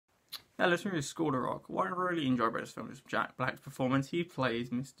Yeah, let's move to School of Rock. What I really enjoy about this film is Jack Black's performance. He plays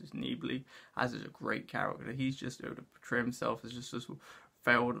Mr. Schneebly as a great character. He's just able to portray himself as just this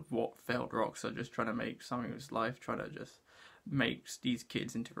failed rock star, just trying to make something of his life, trying to just make these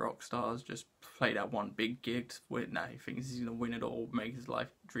kids into rock stars, just play that one big gig to win that he thinks he's going to win it all, make his life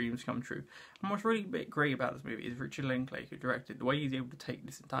dreams come true. And what's really great about this movie is Richard Linklater, who directed, the way he's able to take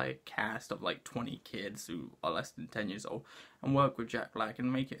this entire cast of like 20 kids who are less than 10 years old and work with Jack Black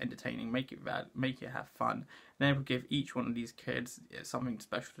and make it entertaining, make it have fun, and then able to give each one of these kids something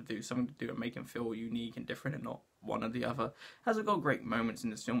special to do, something to do and make them feel unique and different and not one or the other. Has got great moments in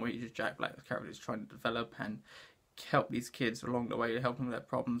this film where Jack Black's character is trying to develop and help these kids along the way, to help them with their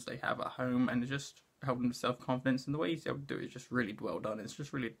problems they have at home, and just help them with self-confidence. And the way he's able to do it is just really well done. It's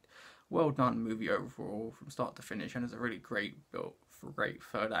just really well done movie overall from start to finish, and it's a really great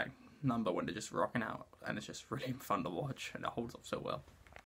third act number when they're just rocking out, and it's just really fun to watch, and it holds up so well.